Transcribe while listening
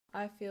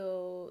I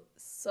feel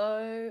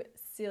so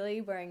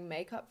silly wearing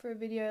makeup for a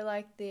video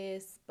like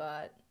this,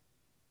 but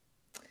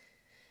I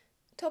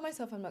told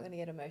myself I'm not going to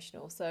get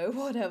emotional, so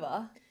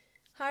whatever.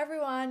 Hi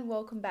everyone,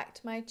 welcome back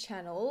to my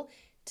channel.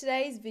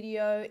 Today's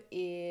video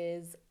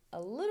is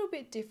a little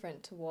bit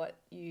different to what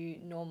you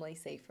normally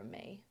see from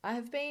me. I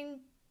have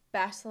been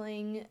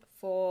battling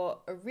for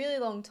a really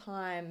long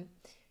time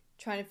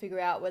trying to figure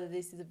out whether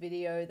this is a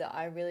video that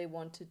I really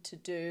wanted to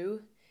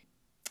do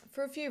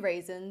for a few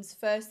reasons.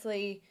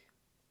 Firstly,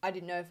 I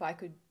didn't know if I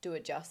could do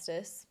it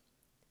justice.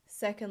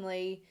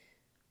 Secondly,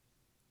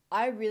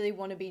 I really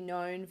want to be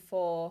known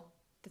for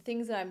the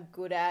things that I'm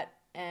good at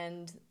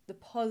and the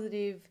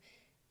positive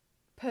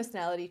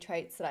personality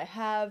traits that I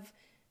have,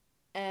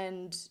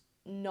 and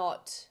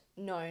not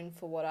known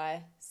for what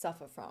I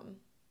suffer from.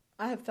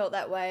 I have felt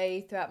that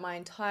way throughout my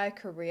entire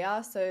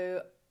career,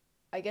 so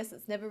I guess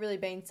it's never really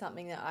been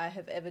something that I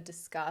have ever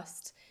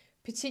discussed,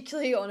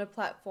 particularly on a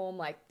platform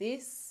like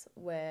this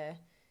where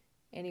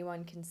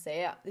anyone can see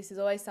it. This is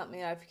always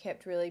something I've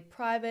kept really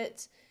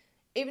private,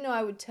 even though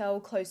I would tell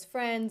close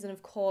friends, and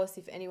of course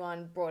if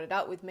anyone brought it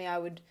up with me I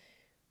would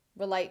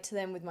relate to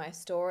them with my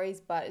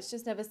stories, but it's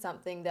just never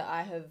something that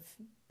I have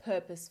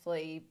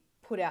purposefully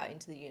put out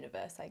into the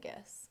universe, I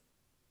guess.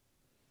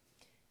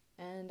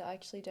 And I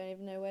actually don't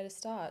even know where to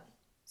start.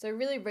 So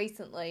really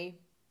recently,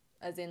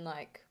 as in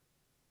like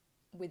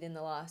within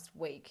the last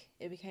week,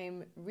 it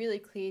became really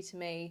clear to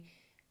me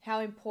how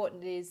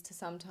important it is to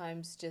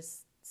sometimes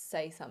just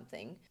say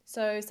something.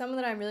 So someone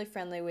that I'm really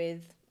friendly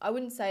with, I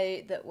wouldn't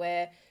say that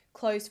we're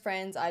close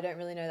friends. I don't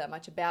really know that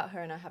much about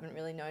her and I haven't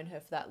really known her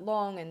for that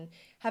long and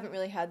haven't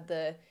really had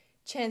the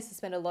chance to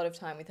spend a lot of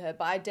time with her,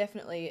 but I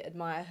definitely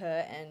admire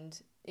her, and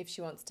if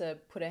she wants to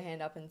put her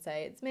hand up and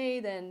say it's me,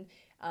 then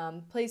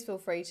please feel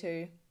free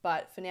to,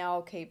 but for now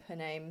I'll keep her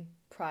name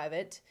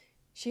private.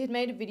 She had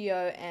made a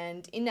video,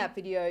 and in that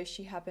video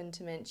she happened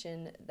to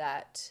mention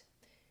that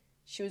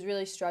she was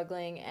really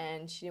struggling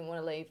and she didn't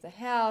want to leave the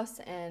house,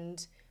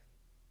 and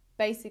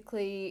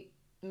basically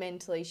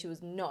mentally she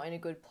was not in a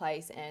good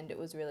place and it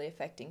was really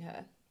affecting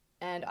her.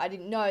 And I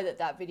didn't know that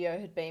that video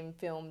had been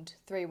filmed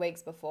 3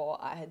 weeks before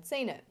I had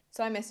seen it.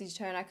 So I messaged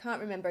her, and I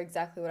can't remember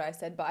exactly what I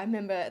said, but I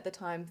remember at the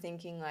time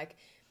thinking like,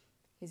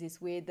 is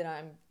this weird that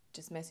I'm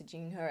just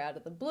messaging her out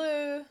of the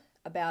blue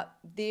about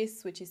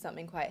this, which is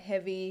something quite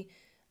heavy.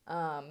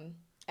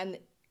 And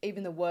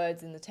even the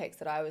words in the text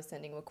that I was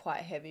sending were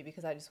quite heavy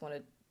because I just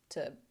wanted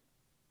to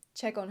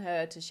check on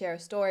her, to share a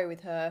story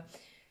with her.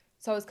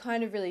 So I was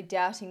kind of really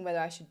doubting whether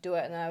I should do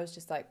it, and then I was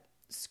just like,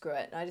 screw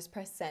it, and I just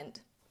pressed send.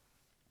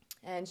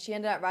 And she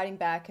ended up writing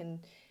back,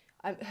 and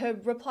her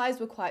replies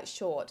were quite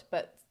short,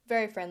 but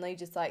very friendly,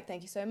 just like,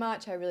 thank you so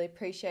much, I really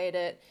appreciate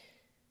it,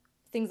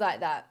 things like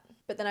that.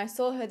 But then I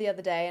saw her the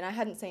other day, and I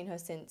hadn't seen her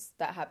since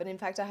that happened. In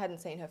fact, I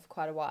hadn't seen her for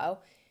quite a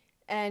while.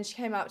 And she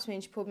came up to me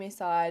and she pulled me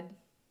aside.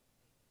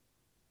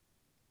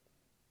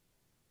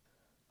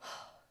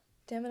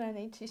 Damn it, I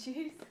need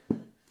tissues.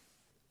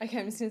 Okay,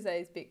 I'm just going to say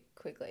this bit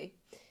quickly.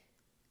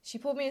 She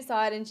pulled me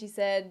aside and she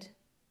said,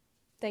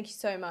 thank you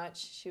so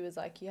much. She was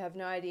like, you have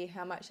no idea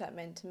how much that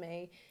meant to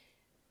me.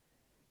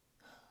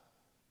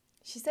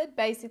 She said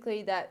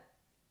basically that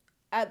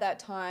at that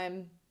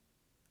time,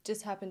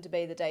 just happened to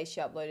be the day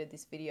she uploaded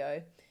this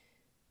video,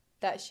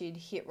 that she'd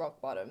hit rock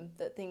bottom,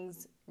 that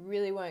things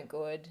really weren't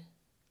good.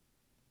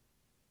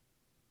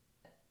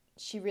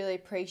 She really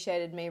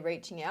appreciated me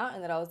reaching out,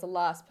 and that I was the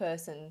last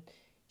person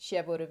she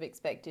ever would have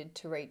expected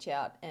to reach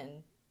out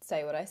and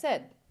say what I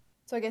said.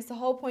 So I guess the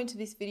whole point of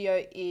this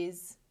video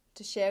is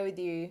to share with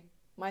you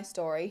my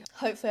story.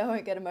 Hopefully I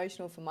won't get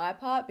emotional for my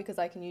part, because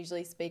I can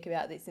usually speak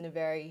about this in a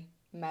very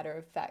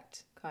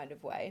matter-of-fact kind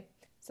of way.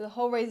 So the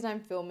whole reason I'm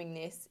filming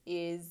this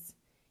is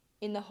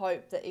in the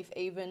hope that if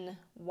even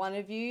one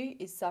of you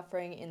is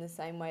suffering in the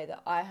same way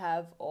that I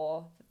have,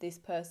 or that this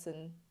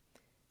person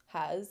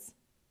has,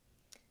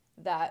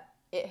 that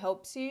it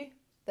helps you,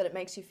 that it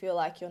makes you feel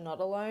like you're not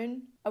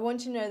alone. I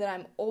want you to know that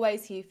I'm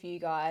always here for you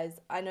guys.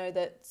 I know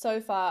that so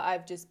far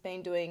I've just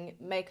been doing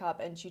makeup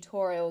and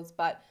tutorials,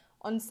 but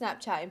on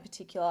Snapchat in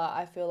particular,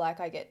 I feel like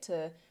I get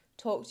to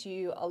talk to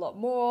you a lot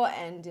more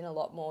and in a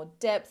lot more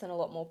depth and a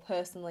lot more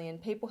personally,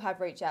 and people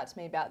have reached out to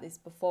me about this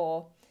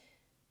before.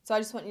 So I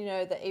just want you to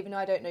know that even though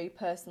I don't know you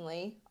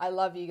personally, I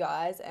love you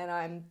guys, and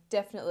I'm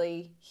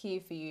definitely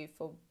here for you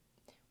for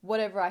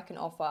whatever I can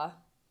offer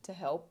to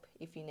help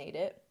if you need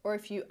it. Or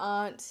if you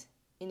aren't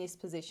in this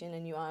position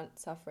and you aren't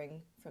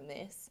suffering from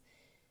this,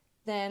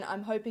 then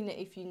I'm hoping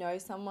that if you know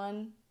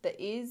someone that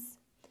is,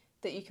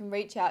 that you can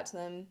reach out to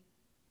them,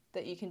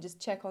 that you can just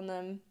check on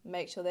them,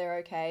 make sure they're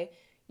okay.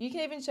 You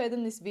can even show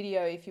them this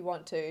video if you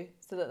want to,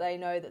 so that they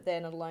know that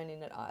they're not alone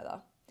in it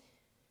either.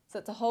 So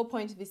that's the whole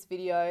point of this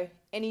video.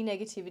 Any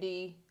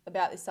negativity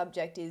about this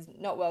subject is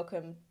not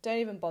welcome. Don't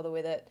even bother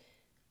with it.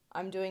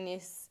 I'm doing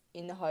this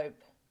in the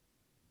hope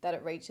that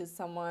it reaches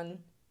someone,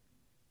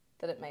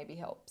 that it maybe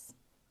helps.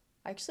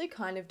 I actually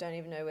kind of don't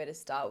even know where to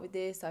start with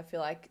this. I feel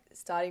like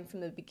starting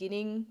from the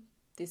beginning,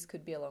 this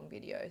could be a long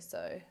video,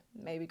 so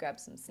maybe grab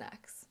some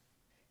snacks.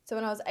 So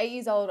when I was 8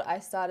 years old, I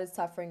started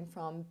suffering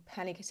from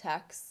panic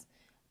attacks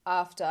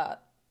after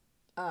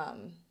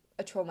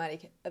a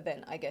traumatic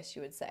event, I guess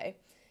you would say.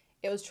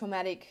 It was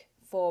traumatic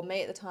for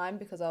me at the time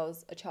because I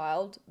was a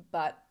child,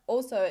 but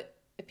also it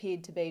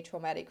appeared to be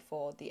traumatic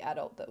for the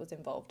adult that was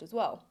involved as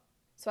well.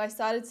 So I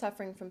started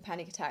suffering from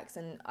panic attacks,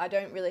 and I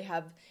don't really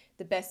have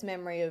the best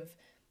memory of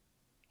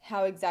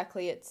how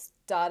exactly it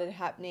started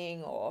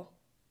happening or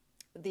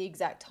the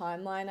exact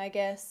timeline, I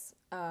guess.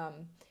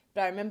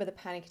 But I remember the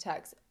panic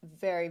attacks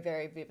very,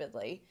 very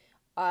vividly.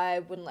 I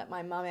wouldn't let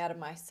my mum out of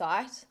my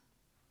sight.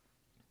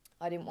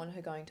 I didn't want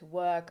her going to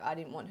work. I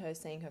didn't want her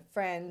seeing her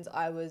friends.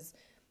 I was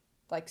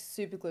like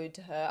super glued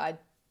to her. I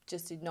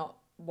just did not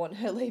want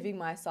her leaving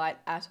my sight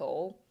at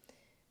all.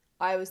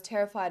 I was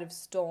terrified of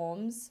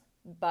storms,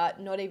 but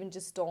not even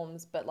just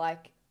storms, but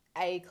like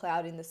a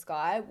cloud in the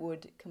sky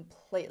would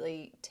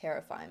completely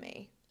terrify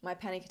me. My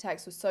panic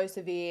attacks were so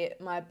severe,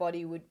 my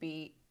body would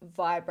be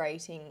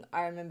vibrating.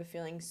 I remember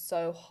feeling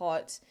so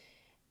hot,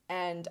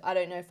 and I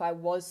don't know if I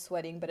was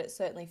sweating, but it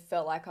certainly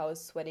felt like I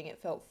was sweating. It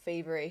felt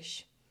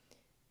feverish,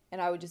 and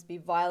I would just be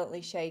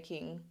violently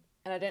shaking.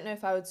 And I don't know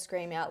if I would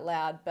scream out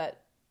loud,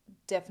 but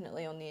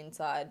definitely on the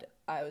inside,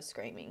 I was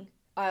screaming.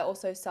 I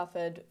also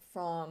suffered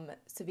from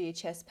severe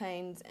chest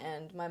pains,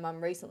 and my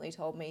mum recently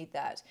told me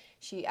that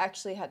she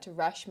actually had to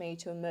rush me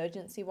to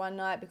emergency one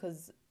night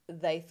because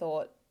they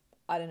thought,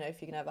 I don't know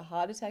if you can have a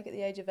heart attack at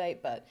the age of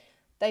 8, but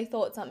they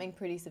thought something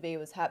pretty severe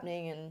was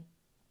happening, and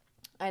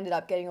I ended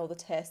up getting all the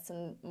tests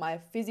and my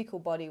physical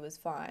body was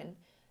fine,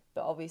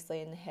 but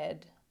obviously in the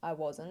head I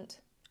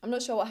wasn't. I'm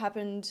not sure what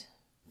happened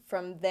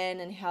from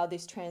then and how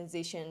this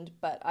transitioned,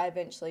 but I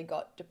eventually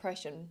got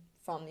depression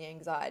from the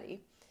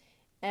anxiety.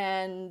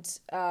 And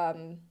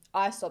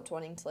I stopped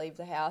wanting to leave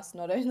the house.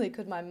 Not only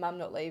could my mum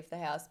not leave the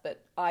house,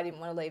 but I didn't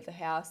want to leave the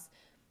house.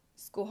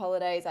 School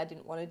holidays, I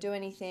didn't want to do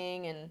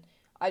anything, and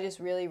I just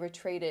really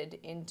retreated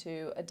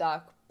into a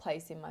dark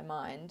place in my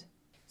mind.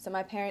 So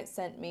my parents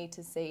sent me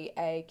to see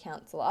a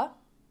counsellor,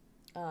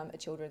 a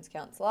children's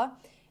counsellor,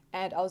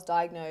 and I was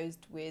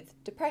diagnosed with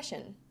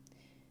depression.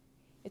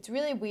 It's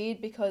really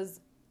weird because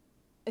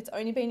it's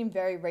only been in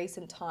very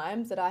recent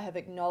times that I have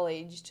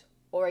acknowledged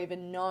or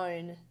even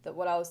known that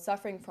what I was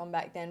suffering from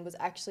back then was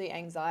actually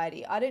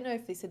anxiety. I don't know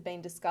if this had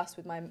been discussed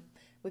with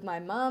my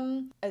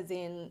mum, as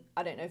in,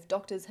 I don't know if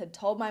doctors had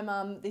told my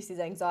mum this is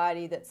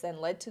anxiety that's then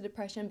led to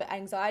depression, but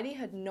anxiety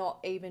had not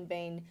even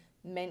been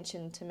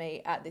mentioned to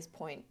me at this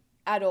point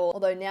at all.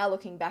 Although now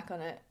looking back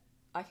on it,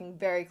 I can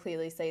very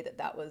clearly see that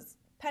that was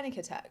panic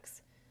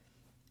attacks,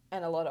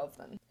 and a lot of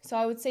them. So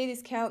I would see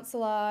this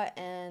counsellor,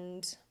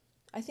 and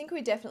I think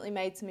we definitely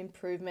made some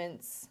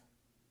improvements,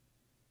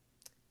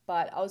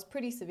 but I was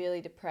pretty severely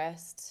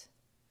depressed,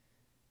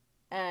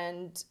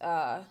 and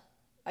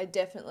I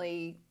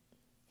definitely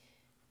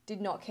did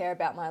not care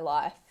about my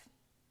life.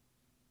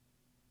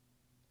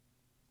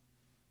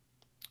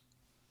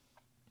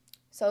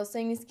 So I was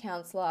seeing this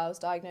counsellor, I was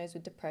diagnosed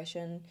with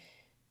depression.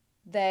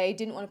 They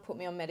didn't want to put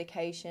me on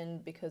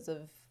medication because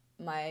of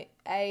my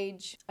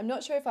age. I'm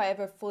not sure if I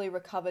ever fully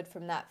recovered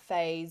from that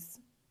phase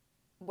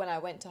when I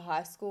went to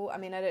high school. I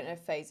mean, I don't know if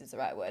phase is the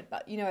right word,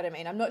 but you know what I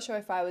mean. I'm not sure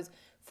if I was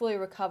fully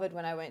recovered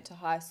when I went to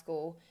high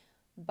school,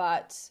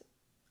 but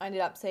I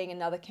ended up seeing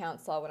another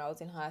counsellor when I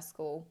was in high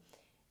school,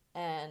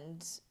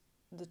 and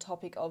the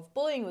topic of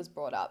bullying was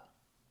brought up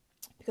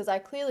because I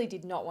clearly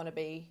did not want to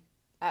be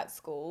at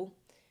school,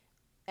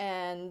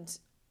 and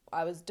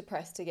I was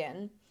depressed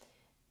again.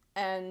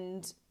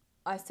 And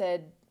I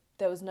said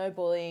there was no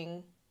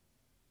bullying.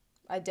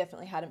 I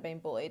definitely hadn't been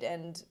bullied,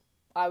 and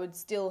I would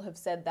still have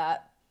said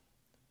that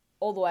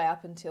all the way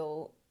up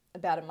until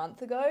about a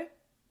month ago.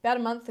 About a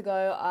month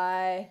ago,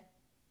 I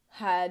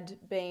had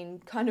been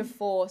kind of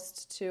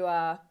forced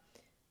to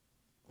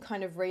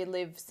kind of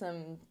relive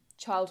some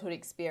childhood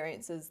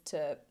experiences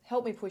to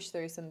help me push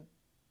through some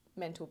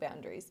mental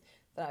boundaries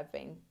that I've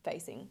been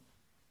facing.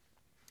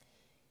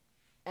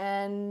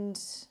 And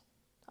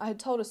I had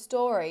told a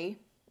story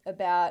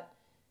about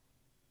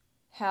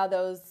how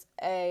there was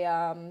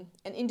an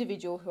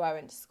individual who I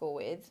went to school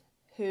with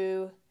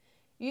who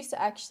used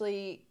to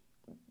actually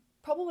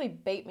probably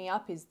beat me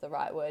up is the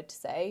right word to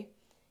say.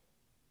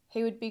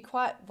 He would be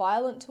quite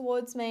violent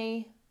towards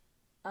me.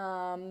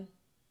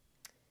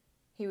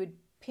 He would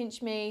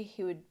pinch me,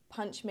 he would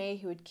punch me,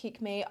 he would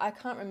kick me. I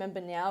can't remember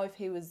now if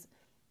he was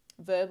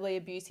verbally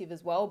abusive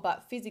as well,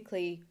 but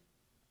physically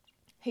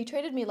he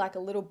treated me like a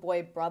little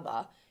boy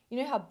brother. You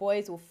know how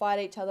boys will fight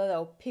each other,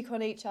 they'll pick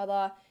on each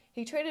other.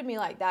 He treated me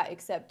like that,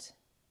 except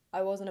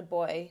I wasn't a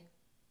boy,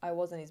 I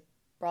wasn't his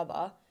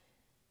brother,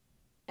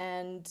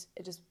 and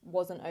it just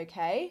wasn't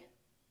okay.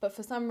 But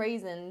for some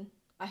reason,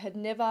 I had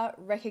never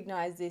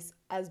recognized this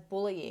as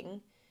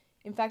bullying.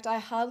 In fact, I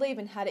hardly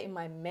even had it in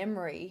my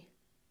memory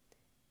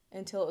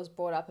until it was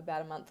brought up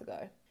about a month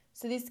ago.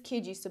 So this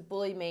kid used to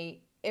bully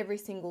me every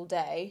single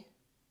day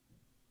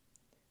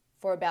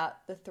for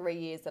about the 3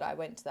 years that I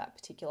went to that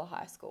particular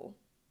high school.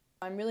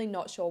 I'm really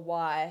not sure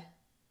why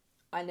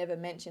I never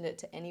mentioned it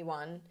to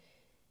anyone.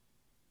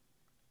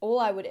 All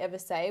I would ever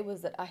say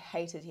was that I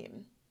hated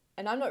him.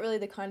 And I'm not really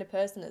the kind of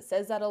person that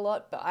says that a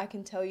lot, but I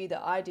can tell you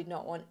that I did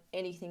not want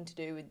anything to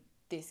do with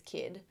this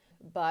kid,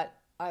 but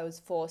I was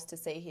forced to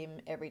see him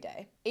every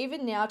day.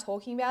 Even now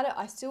talking about it,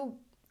 I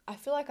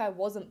feel like I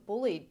wasn't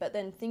bullied, but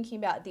then thinking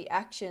about the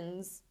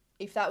actions,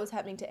 if that was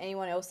happening to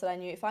anyone else that I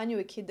knew, if I knew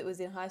a kid that was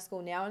in high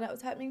school now and that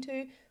was happening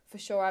to, for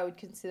sure I would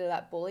consider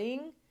that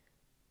bullying.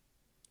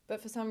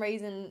 But for some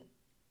reason,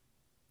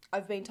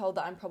 I've been told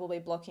that I'm probably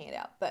blocking it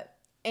out. But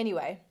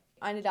anyway,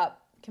 I ended up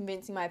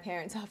convincing my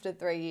parents after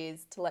 3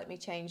 years to let me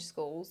change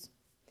schools.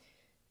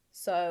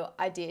 So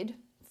I did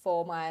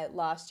for my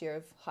last year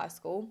of high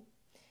school.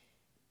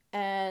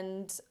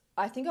 And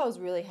I think I was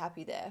really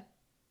happy there.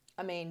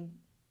 I mean,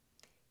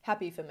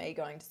 happy for me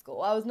going to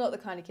school. I was not the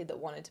kind of kid that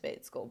wanted to be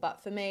at school,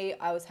 but for me,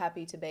 I was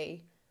happy to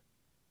be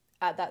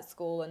at that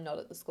school and not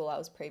at the school I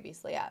was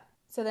previously at.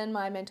 So then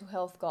my mental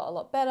health got a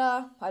lot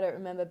better. I don't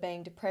remember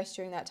being depressed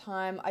during that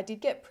time. I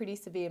did get pretty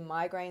severe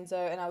migraines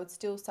though, and I would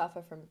still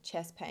suffer from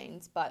chest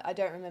pains, but I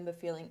don't remember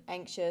feeling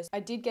anxious.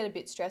 I did get a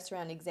bit stressed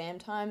around exam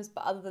times,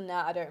 but other than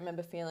that, I don't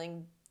remember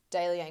feeling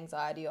daily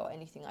anxiety or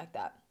anything like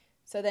that.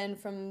 So then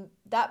from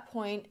that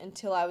point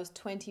until I was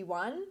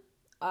 21,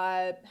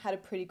 I had a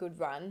pretty good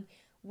run.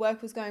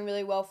 Work was going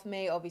really well for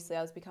me. Obviously,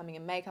 I was becoming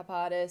a makeup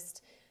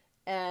artist,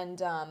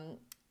 and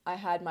I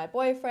had my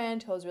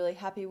boyfriend who I was really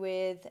happy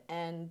with,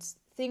 and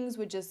things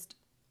were just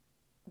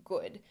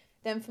good.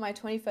 Then for my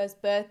 21st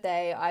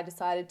birthday, I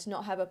decided to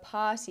not have a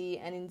party,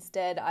 and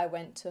instead I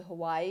went to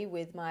Hawaii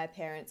with my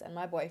parents and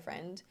my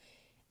boyfriend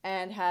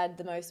and had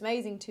the most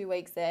amazing 2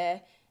 weeks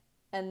there.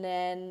 And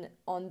then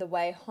on the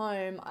way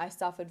home, I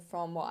suffered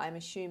from what I'm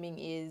assuming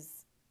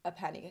is a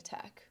panic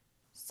attack.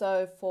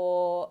 So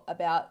for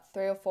about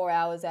 3 or 4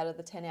 hours out of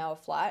the 10-hour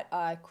flight,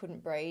 I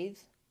couldn't breathe.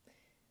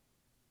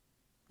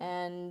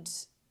 And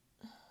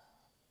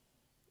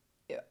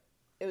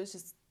it was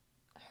just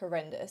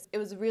horrendous. It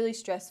was really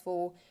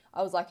stressful.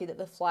 I was lucky that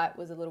the flight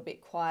was a little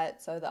bit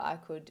quiet so that I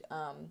could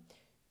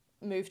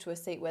move to a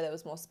seat where there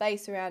was more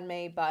space around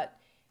me, but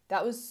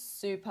that was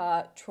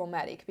super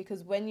traumatic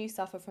because when you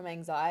suffer from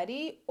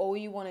anxiety, all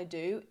you want to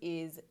do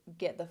is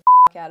get the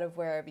out of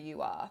wherever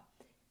you are.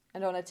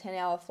 And on a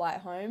 10-hour flight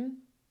home,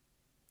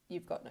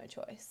 you've got no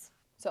choice.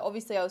 So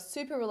obviously I was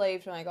super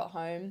relieved when I got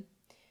home,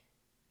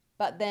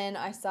 but then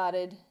I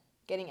started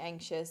getting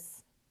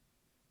anxious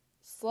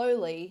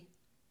slowly,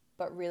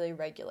 but really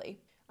regularly.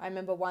 I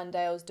remember one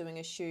day I was doing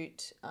a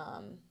shoot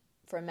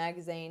for a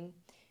magazine,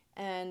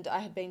 and I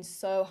had been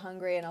so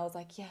hungry and I was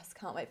like, yes,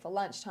 can't wait for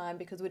lunchtime,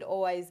 because we'd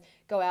always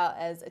go out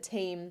as a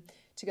team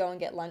to go and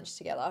get lunch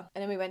together.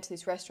 And then we went to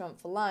this restaurant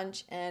for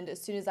lunch, and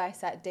as soon as I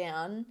sat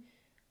down,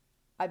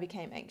 I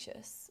became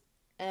anxious.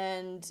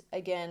 And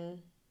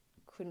again,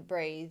 couldn't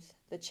breathe.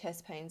 The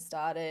chest pain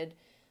started.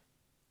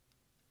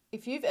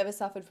 If you've ever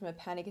suffered from a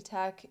panic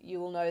attack, you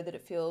will know that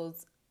it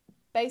feels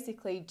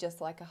basically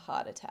just like a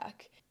heart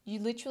attack. You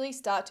literally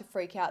start to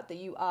freak out that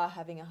you are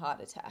having a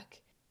heart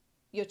attack.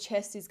 Your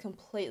chest is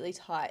completely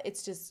tight.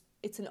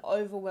 It's an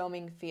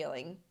overwhelming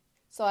feeling.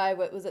 So I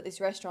was at this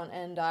restaurant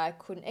and I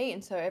couldn't eat,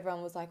 and so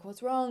everyone was like,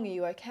 what's wrong? Are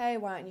you okay?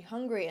 Why aren't you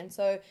hungry? And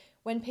so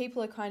when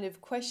people are kind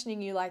of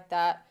questioning you like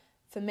that,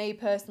 for me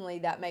personally,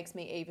 that makes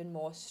me even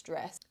more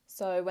stressed.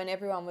 So when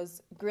everyone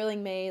was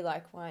grilling me,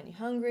 like, why aren't you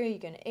hungry? Are you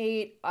going to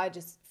eat? I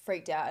just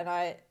freaked out, and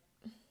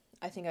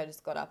I think I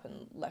just got up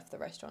and left the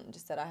restaurant and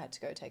just said I had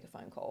to go take a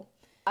phone call.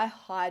 I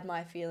hide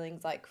my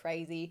feelings like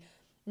crazy.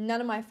 None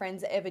of my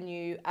friends ever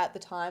knew at the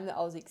time that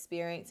I was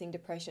experiencing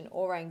depression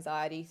or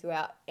anxiety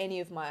throughout any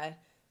of my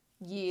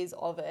years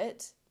of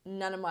it.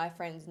 None of my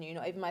friends knew,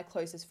 not even my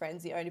closest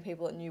friends. The only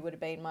people that knew would have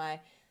been my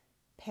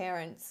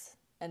parents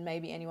and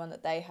maybe anyone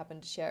that they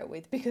happened to share it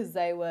with, because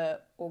they were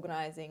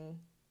organising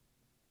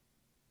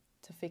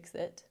to fix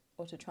it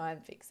or to try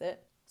and fix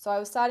it. So I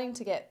was starting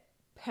to get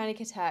panic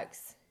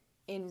attacks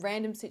in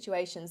random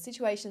situations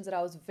that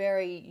I was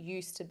very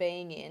used to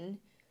being in,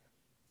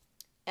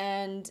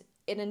 and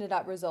it ended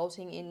up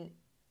resulting in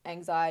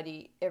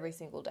anxiety every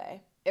single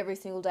day. Every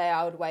single day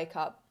I would wake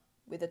up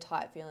with a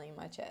tight feeling in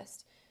my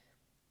chest.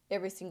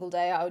 Every single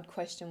day I would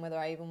question whether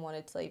I even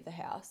wanted to leave the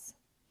house.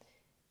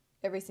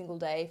 Every single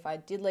day, if I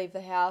did leave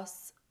the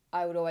house,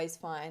 I would always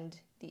find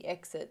the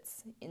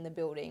exits in the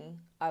building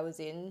I was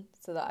in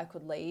so that I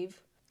could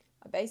leave.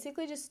 I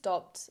basically just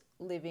stopped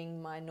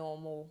living my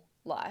normal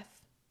life.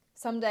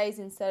 Some days,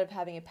 instead of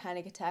having a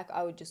panic attack,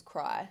 I would just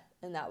cry,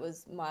 and that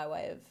was my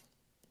way of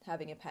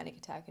having a panic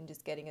attack and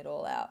just getting it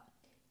all out.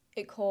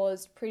 It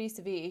caused pretty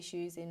severe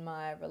issues in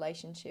my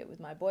relationship with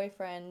my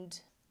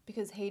boyfriend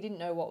because he didn't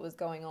know what was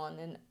going on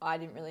and I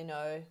didn't really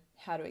know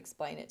how to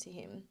explain it to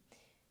him.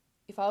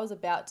 If I was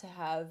about to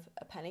have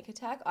a panic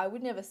attack, I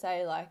would never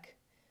say like,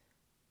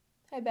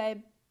 hey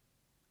babe,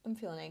 I'm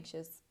feeling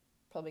anxious,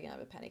 probably gonna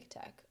have a panic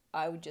attack.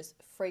 I would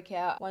just freak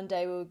out. One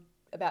day we were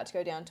about to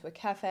go down to a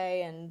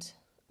cafe and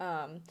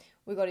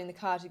we got in the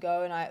car to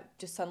go, and I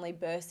just suddenly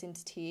burst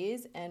into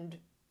tears and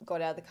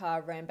got out of the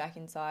car, ran back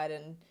inside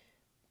and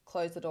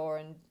closed the door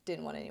and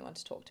didn't want anyone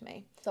to talk to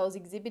me. So I was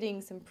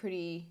exhibiting some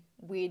pretty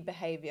weird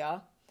behaviour.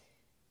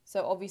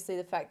 So obviously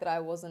the fact that I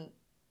wasn't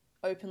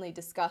openly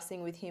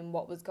discussing with him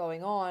what was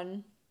going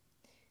on,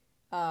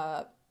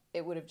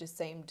 it would have just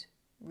seemed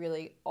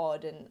really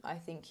odd, and I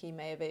think he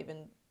may have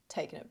even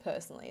taken it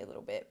personally a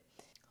little bit.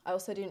 I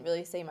also didn't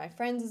really see my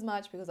friends as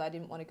much because I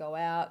didn't want to go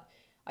out.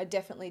 I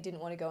definitely didn't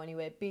want to go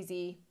anywhere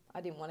busy.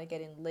 I didn't want to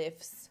get in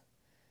lifts.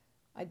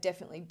 I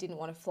definitely didn't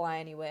want to fly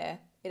anywhere.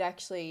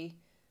 It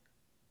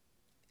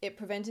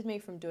prevented me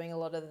from doing a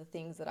lot of the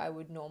things that I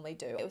would normally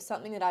do. It was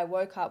something that I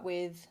woke up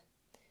with,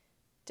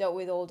 dealt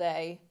with all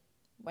day,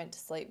 went to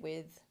sleep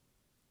with,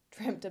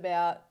 dreamt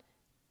about,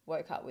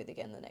 woke up with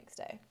again the next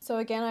day. So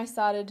again, I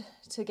started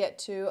to get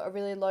to a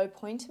really low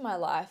point in my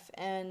life,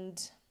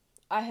 and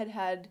I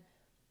had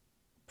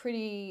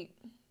pretty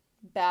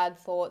bad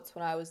thoughts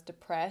when I was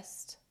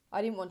depressed.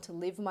 I didn't want to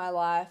live my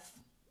life.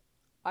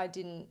 I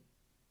didn't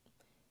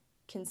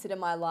consider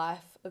my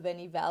life of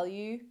any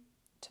value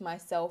to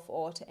myself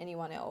or to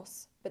anyone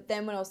else. But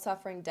then when I was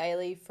suffering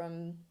daily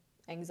from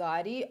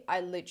anxiety, I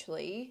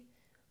literally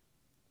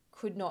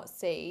could not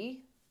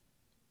see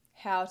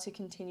how to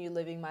continue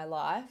living my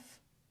life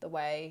the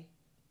way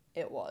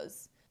it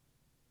was.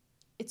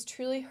 It's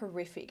truly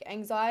horrific.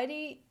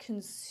 Anxiety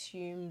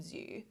consumes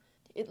you.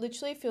 It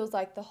literally feels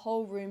like the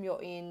whole room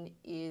you're in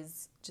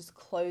is just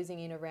closing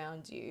in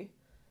around you.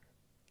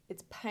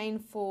 It's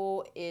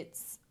painful,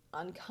 it's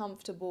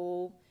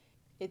uncomfortable,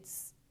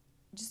 it's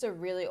just a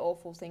really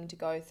awful thing to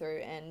go through.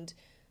 And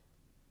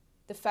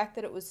the fact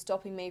that it was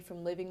stopping me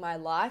from living my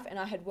life, and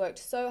I had worked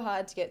so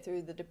hard to get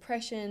through the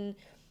depression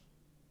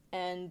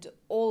and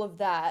all of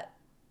that,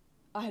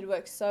 I had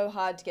worked so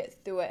hard to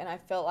get through it, and I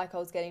felt like I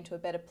was getting to a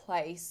better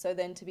place. So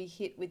then to be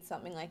hit with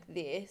something like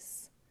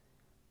this,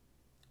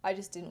 I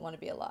just didn't want to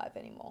be alive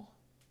anymore.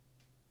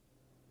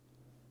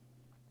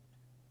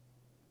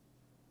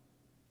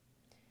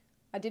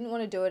 I didn't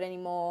want to do it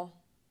anymore.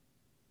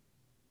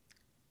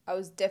 I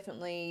was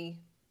definitely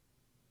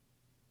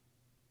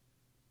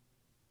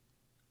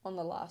on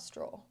the last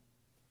straw.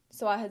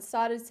 So I had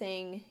started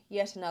seeing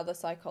yet another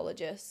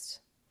psychologist,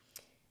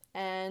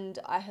 and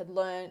I had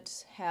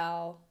learnt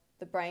how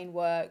the brain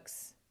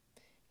works,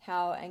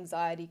 how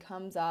anxiety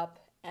comes up,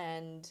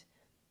 and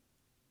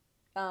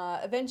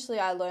eventually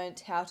I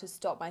learnt how to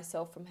stop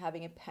myself from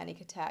having a panic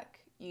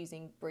attack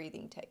using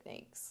breathing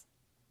techniques.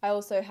 I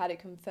also had it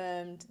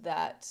confirmed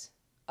that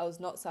I was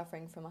not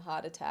suffering from a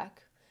heart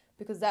attack,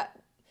 because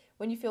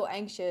when you feel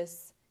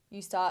anxious,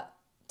 you start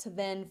to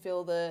then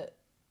feel the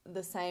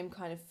same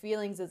kind of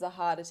feelings as a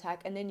heart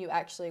attack, and then you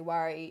actually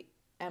worry,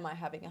 am I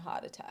having a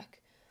heart attack?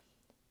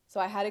 So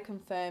I had it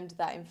confirmed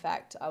that in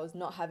fact I was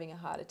not having a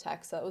heart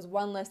attack. So it was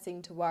one less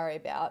thing to worry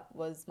about,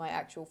 was my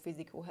actual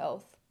physical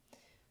health.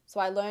 So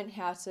I learned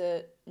how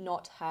to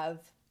not have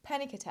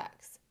panic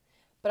attacks,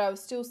 but I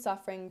was still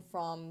suffering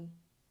from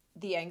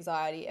the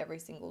anxiety every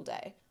single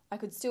day. I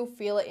could still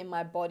feel it in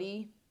my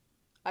body.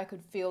 I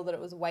could feel that it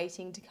was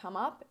waiting to come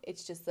up.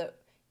 It's just that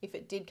if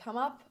it did come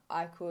up,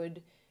 I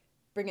could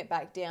bring it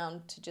back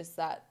down to just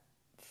that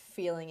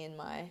feeling in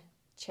my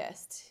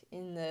chest,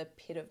 in the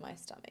pit of my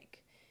stomach.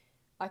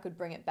 I could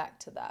bring it back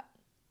to that.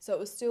 So it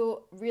was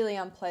still really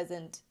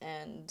unpleasant,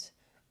 and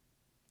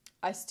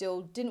I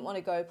still didn't want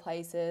to go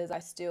places. I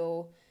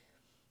still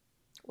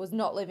was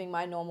not living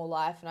my normal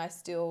life, and I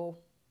still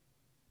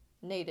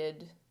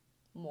needed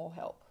more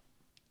help.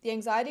 The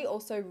anxiety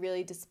also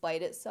really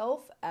displayed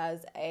itself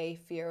as a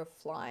fear of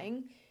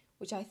flying,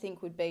 which I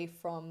think would be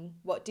from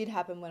what did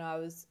happen when I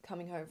was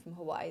coming home from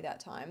Hawaii that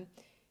time,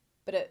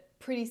 but it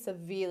pretty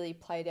severely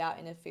played out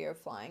in a fear of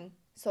flying.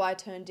 So I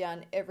turned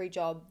down every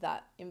job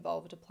that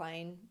involved a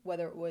plane,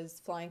 whether it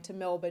was flying to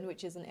Melbourne,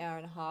 which is an hour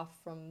and a half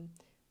from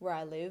where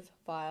I live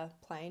via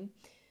plane,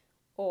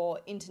 or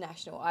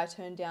international. I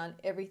turned down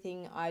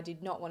everything. I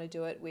did not want to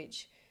do it,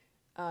 which,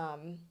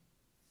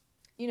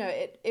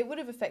 it would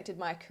have affected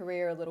my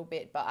career a little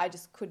bit, but I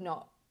just could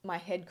not, my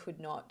head could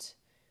not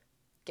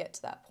get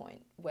to that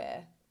point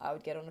where I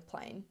would get on a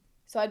plane.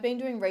 So I'd been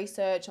doing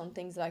research on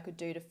things that I could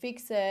do to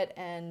fix it,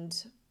 and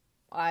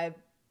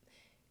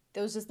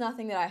there was just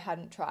nothing that I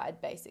hadn't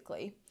tried,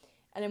 basically.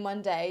 And then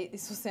one day,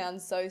 this will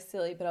sound so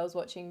silly, but I was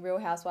watching Real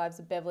Housewives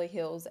of Beverly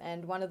Hills,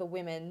 and one of the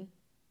women,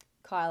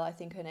 Kyle, I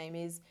think her name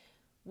is,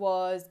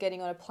 was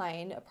getting on a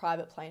plane, a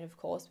private plane, of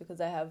course, because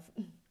they have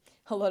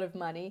a lot of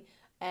money.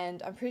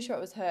 And I'm pretty sure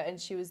it was her, and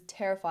she was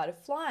terrified of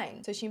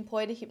flying. So she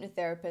employed a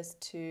hypnotherapist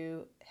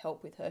to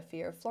help with her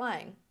fear of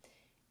flying.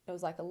 It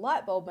was like a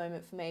light bulb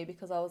moment for me,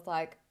 because I was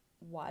like,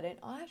 why don't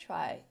I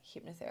try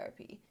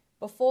hypnotherapy?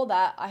 Before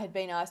that, I had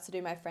been asked to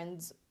do my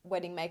friend's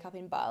wedding makeup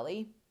in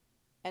Bali,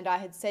 and I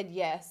had said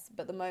yes,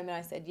 but the moment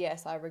I said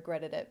yes, I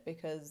regretted it,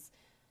 because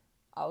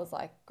I was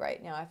like,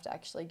 great, now I have to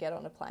actually get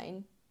on a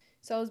plane.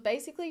 So I was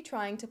basically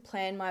trying to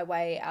plan my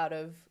way out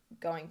of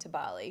going to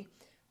Bali.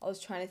 I was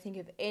trying to think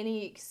of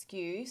any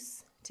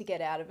excuse to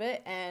get out of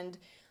it, and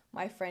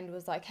my friend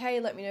was like, hey,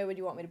 let me know when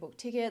you want me to book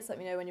tickets, let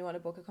me know when you want to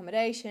book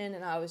accommodation,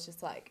 and I was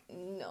just like,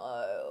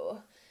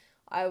 no.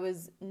 I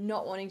was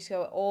not wanting to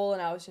go at all,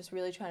 and I was just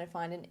really trying to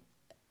find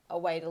a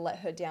way to let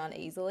her down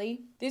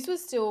easily. This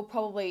was still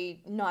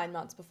probably 9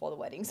 months before the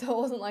wedding, so it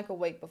wasn't like a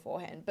week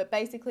beforehand, but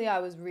basically I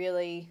was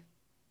really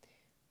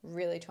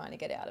really trying to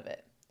get out of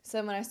it.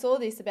 So when I saw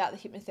this about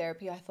the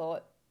hypnotherapy, I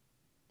thought,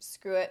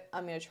 screw it,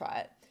 I'm going to try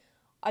it.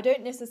 I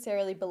don't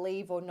necessarily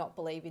believe or not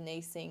believe in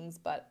these things,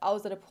 but I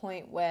was at a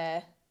point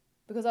where,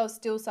 because I was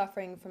still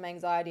suffering from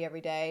anxiety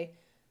every day,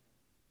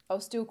 I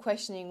was still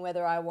questioning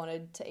whether I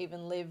wanted to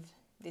even live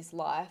this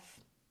life.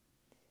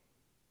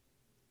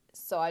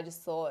 So I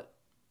just thought,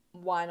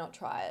 why not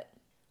try it?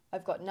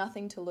 I've got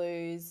nothing to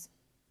lose.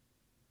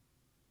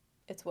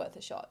 It's worth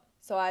a shot.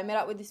 So I met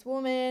up with this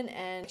woman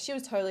and she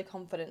was totally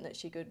confident that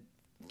she could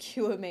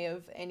cure me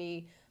of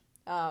any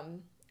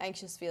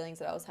anxious feelings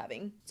that I was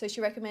having. So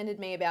she recommended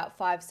me about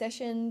 5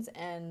 sessions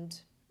and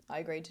I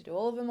agreed to do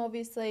all of them,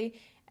 obviously.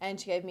 And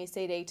she gave me a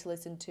CD to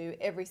listen to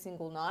every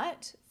single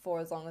night for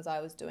as long as I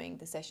was doing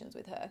the sessions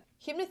with her.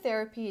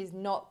 Hypnotherapy is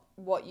not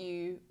what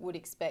you would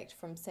expect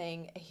from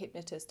seeing a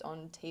hypnotist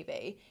on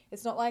TV.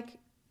 It's not like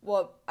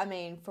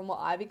from what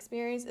I've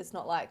experienced, it's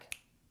not like,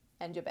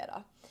 and you're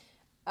better.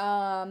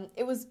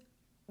 It was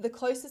the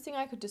closest thing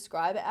I could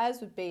describe it as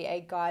would be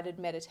a guided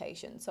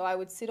meditation. So I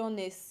would sit on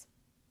this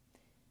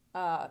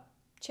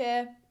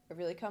chair, a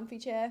really comfy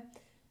chair.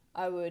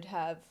 I would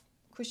have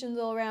cushions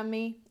all around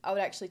me. I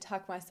would actually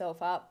tuck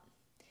myself up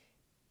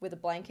with a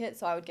blanket,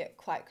 so I would get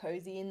quite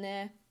cozy in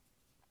there.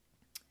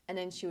 And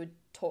then she would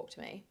talk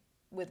to me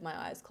with my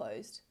eyes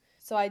closed.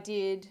 So I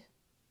did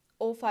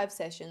all 5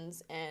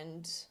 sessions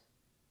and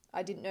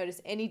I didn't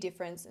notice any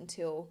difference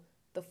until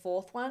the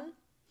 4th one.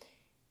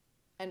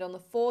 And on the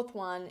 4th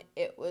one,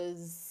 it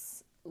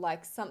was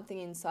like something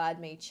inside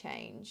me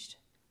changed.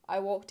 I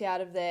walked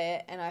out of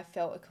there and I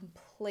felt a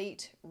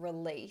complete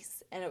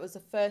release. And it was the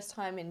first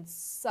time in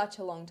such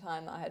a long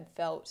time I had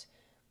felt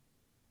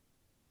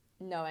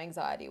no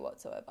anxiety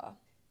whatsoever.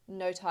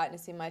 No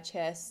tightness in my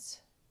chest,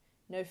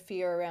 no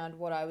fear around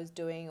what I was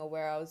doing or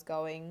where I was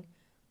going,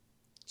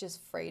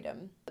 just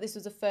freedom. This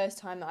was the first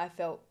time that I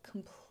felt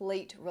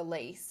complete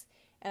release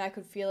and I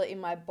could feel it in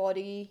my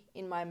body,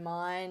 in my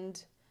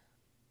mind.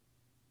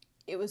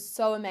 It was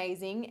so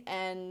amazing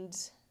and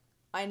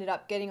I ended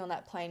up getting on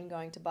that plane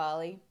going to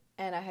Bali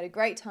and I had a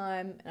great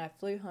time and I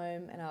flew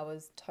home and I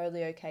was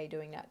totally okay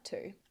doing that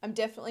too. I'm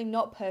definitely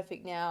not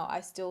perfect now.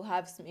 I still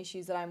have some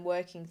issues that I'm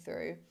working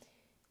through.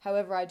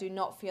 However, I do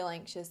not feel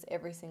anxious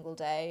every single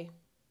day.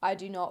 I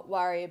do not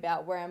worry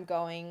about where I'm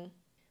going.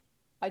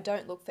 I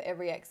don't look for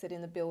every exit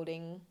in the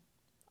building.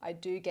 I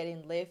do get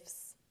in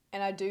lifts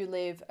and I do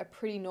live a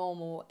pretty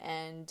normal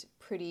and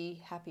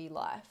pretty happy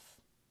life.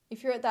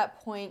 If you're at that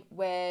point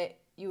where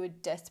you are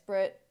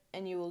desperate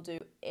and you will do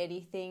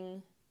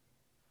anything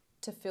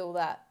to feel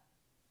that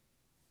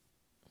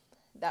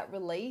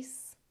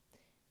release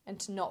and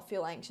to not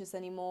feel anxious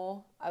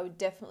anymore, I would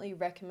definitely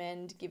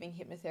recommend giving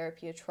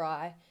hypnotherapy a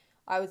try.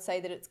 I would say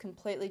that it's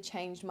completely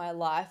changed my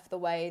life the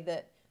way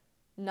that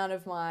none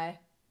of my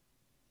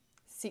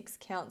 6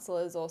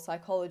 counselors or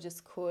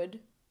psychologists could.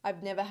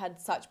 I've never had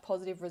such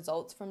positive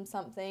results from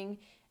something,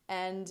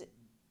 and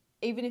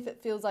even if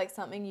it feels like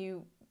something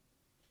you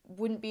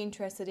wouldn't be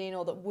interested in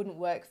or that wouldn't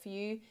work for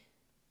you,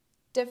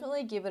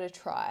 definitely give it a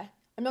try.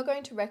 I'm not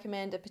going to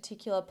recommend a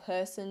particular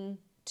person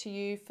to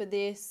you for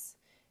this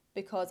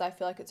because I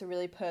feel like it's a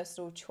really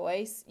personal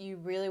choice. You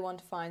really want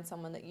to find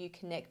someone that you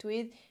connect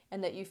with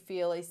and that you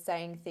feel is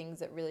saying things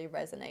that really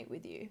resonate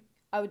with you.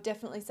 I would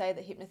definitely say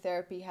that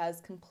hypnotherapy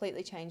has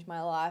completely changed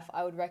my life.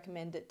 I would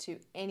recommend it to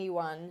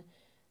anyone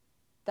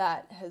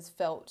that has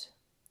felt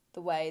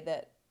the way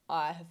that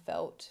I have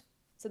felt.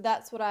 So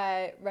that's what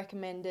I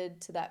recommended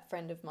to that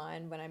friend of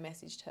mine when I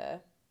messaged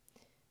her.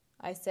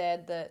 I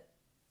said that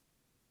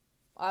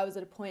I was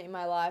at a point in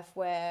my life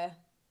where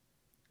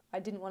I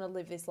didn't want to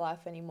live this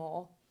life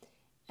anymore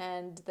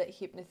and that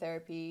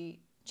hypnotherapy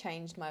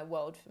changed my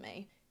world for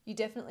me. You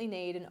definitely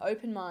need an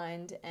open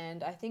mind,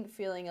 and I think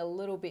feeling a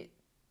little bit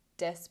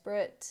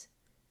desperate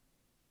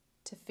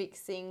to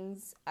fix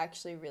things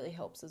actually really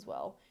helps as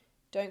well.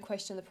 Don't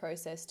question the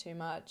process too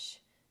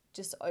much.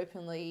 Just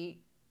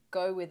openly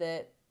go with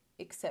it,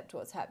 accept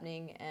what's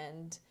happening,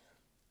 and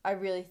I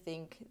really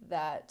think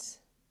that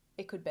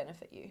it could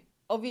benefit you.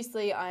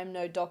 Obviously, I'm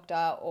no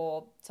doctor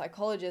or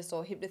psychologist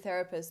or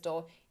hypnotherapist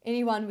or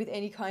anyone with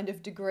any kind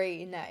of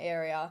degree in that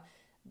area,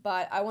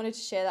 but I wanted to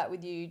share that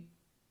with you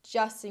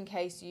just in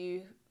case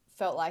you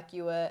felt like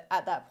you were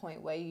at that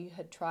point where you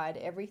had tried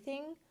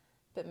everything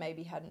but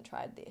maybe hadn't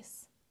tried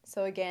this.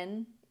 So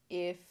again,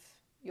 if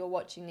you're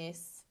watching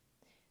this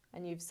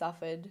and you've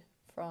suffered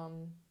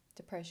from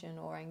depression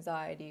or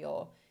anxiety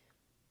or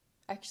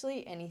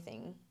actually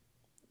anything,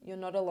 you're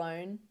not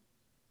alone.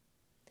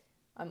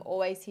 I'm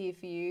always here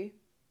for you.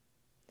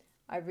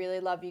 I really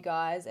love you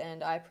guys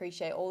and I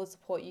appreciate all the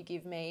support you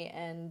give me,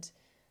 and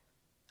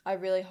I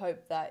really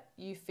hope that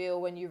you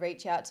feel when you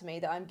reach out to me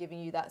that I'm giving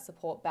you that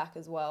support back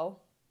as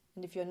well.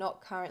 And if you're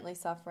not currently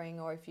suffering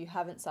or if you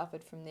haven't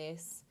suffered from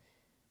this,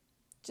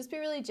 just be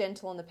really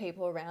gentle on the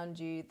people around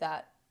you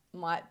that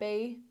might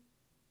be,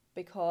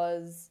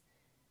 because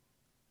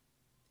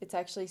it's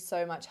actually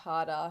so much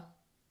harder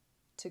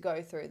to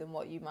go through than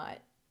what you might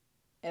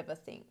ever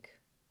think.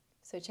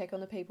 So check on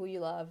the people you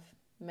love,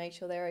 make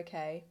sure they're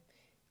okay.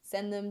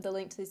 Send them the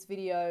link to this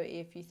video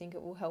if you think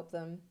it will help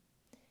them,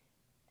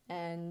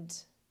 and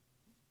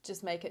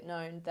just make it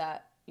known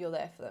that you're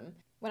there for them.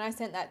 When I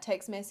sent that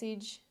text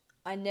message,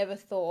 I never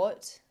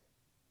thought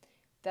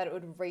that it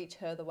would reach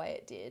her the way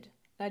it did.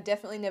 And I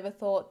definitely never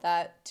thought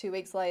that 2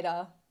 weeks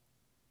later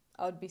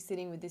I would be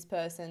sitting with this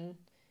person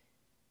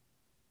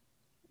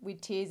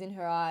with tears in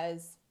her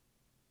eyes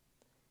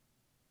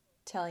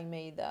telling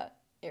me that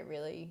it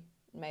really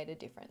made a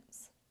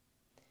difference.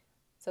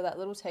 So that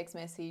little text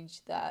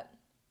message that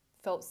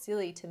felt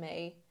silly to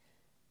me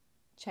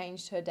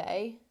changed her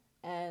day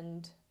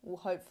and will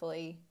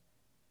hopefully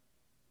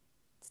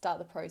start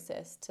the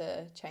process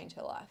to change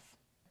her life.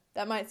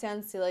 That might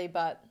sound silly,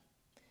 but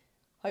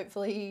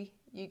hopefully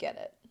you get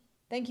it.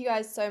 Thank you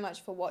guys so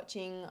much for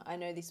watching. I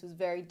know this was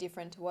very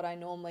different to what I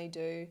normally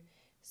do,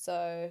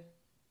 so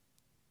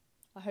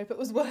I hope it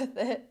was worth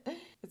it.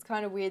 It's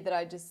kind of weird that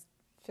I just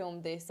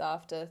filmed this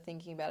after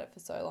thinking about it for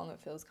so long.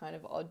 It feels kind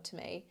of odd to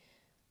me,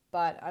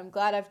 but I'm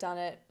glad I've done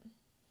it.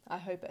 I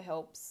hope it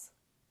helps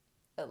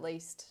at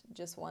least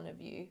just one of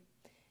you,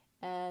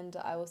 and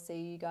I will see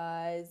you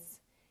guys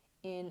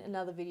in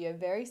another video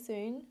very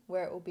soon,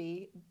 where it will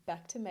be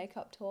back to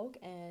makeup talk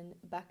and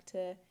back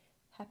to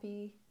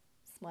happy,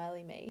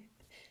 smiley me.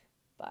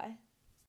 Bye.